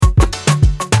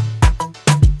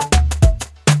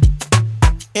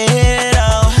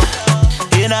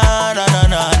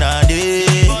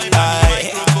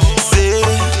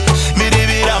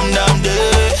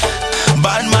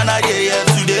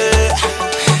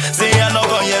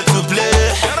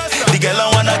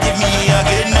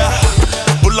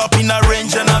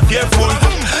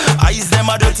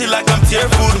a dirty like I'm tear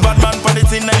food. Bad man pon the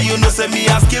thing and you know say me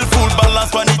a skillful.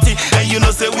 Balance pon the thing and you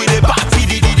know say we the back.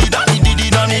 Diddy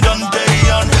done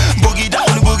carry on. Boogie down,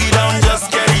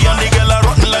 just carry on. The girl a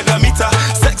rotten like a meter,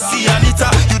 sexy Anita.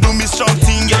 You do me strong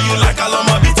thing, yeah you like a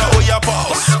lama bitter. Oh yeah,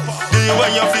 pause. Do you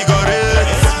want your figure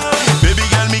it? Baby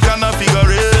girl, me cannot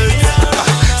figure it.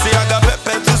 Say I got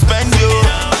pepper to spend you.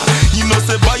 You know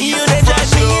say boy you the drive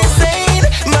me insane.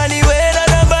 Money way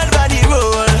that a bad body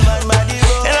roll.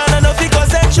 And I don't know if you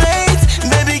concentrate.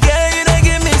 Baby girl, you don't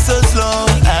give me so slow.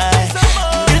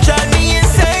 You drive me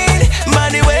insane.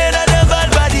 Money way that a bad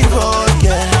body roll,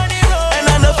 yeah. And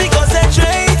I know if you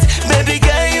concentrate. Baby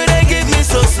girl, you don't give me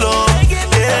so slow.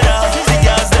 Yeah, now the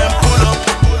girls them pull up.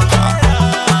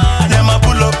 Them a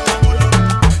pull up.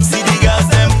 See the girls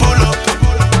them pull up.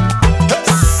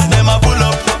 Them a pull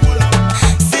up.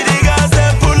 See the girls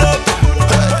them pull up.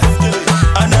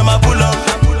 And them a pull up.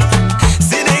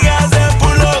 See the girls them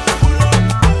pull up.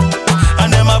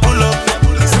 And them a pull up.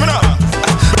 See me now.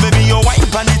 Baby, your wine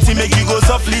bandit make you go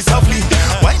softly.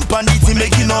 Wine bandit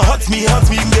make you no hurt me.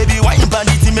 Baby, wine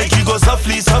bandit make you go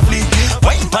softly.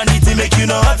 Wine bandit make you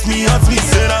no hurt me.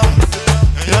 Sit down.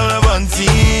 You're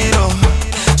Valentino.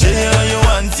 Say how you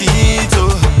want it,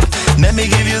 oh. Let me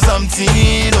give you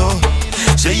something, oh.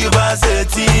 Say you pass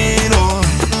 13, oh.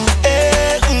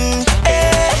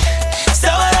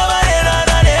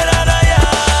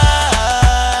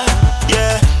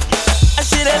 Yeah. I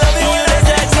should have loved you, they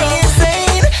drive me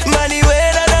insane. Money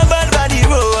way that a bad body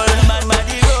roll.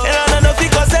 And I don't know if you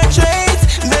concentrate.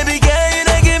 Baby girl, you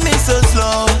don't give me so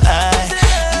slow.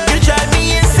 You drive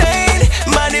me insane.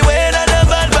 Money way that a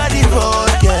bad body roll,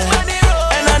 yeah.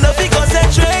 And I know if you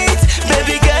concentrate.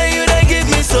 Baby girl, you don't give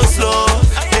me so slow.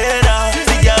 Yeah, now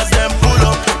the girls them pull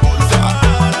up.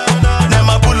 Them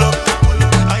a pull up.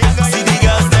 See the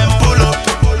girls them pull up.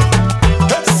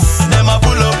 Them a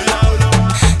pull up.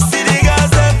 See the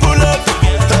girls them pull up.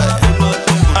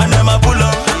 And them a pull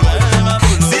up.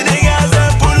 See the girls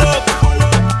them pull up.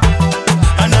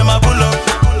 And them a pull up.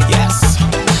 Yes.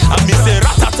 And me say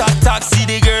rat-a-tat-tat. See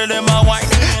the girl them a wine.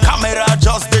 Camera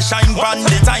just the shine brand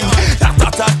the time.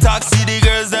 Rat-a-tat-tat. See the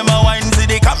girls them a wine. See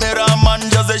the camera man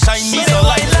just the shine me so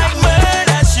light. Like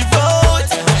murder she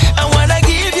wrote. I wanna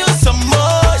give you some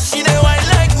more. She the wine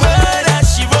like murder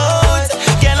she wrote.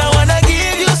 Girl, I wanna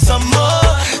give you some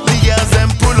more. The girls them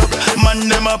pull up, man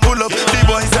them a pull up. The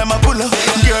boys them a pull up,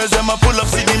 girls them a pull up.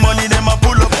 See the money them a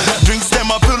pull up, drinks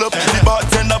them a pull up. The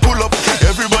bartender pull up,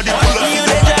 everybody pull up. You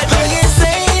they drive me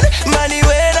insane. Money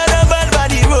way that a bad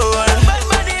body roll.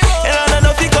 And I don't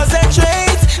know if you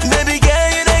concentrate. Baby girl,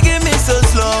 you don't give me so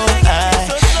slow.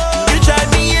 You drive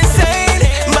me insane.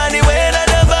 Money way that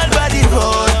a bad body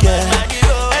roll, yeah.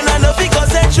 And I know if you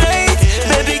concentrate.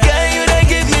 Baby girl, you don't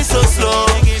give me so slow.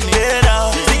 Yeah,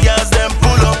 now the girls them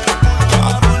pull up.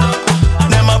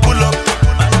 Them a pull up.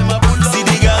 See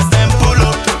the girls them pull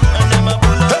up.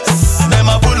 Them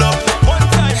a pull up.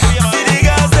 See the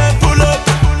girls them pull up.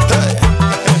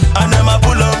 And them a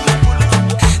pull up.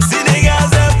 See the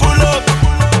girls them pull up.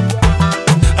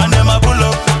 And them a pull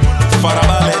up. For a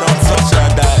ballet, don't touch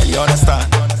that dial, you understand?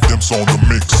 Them on the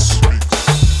mix.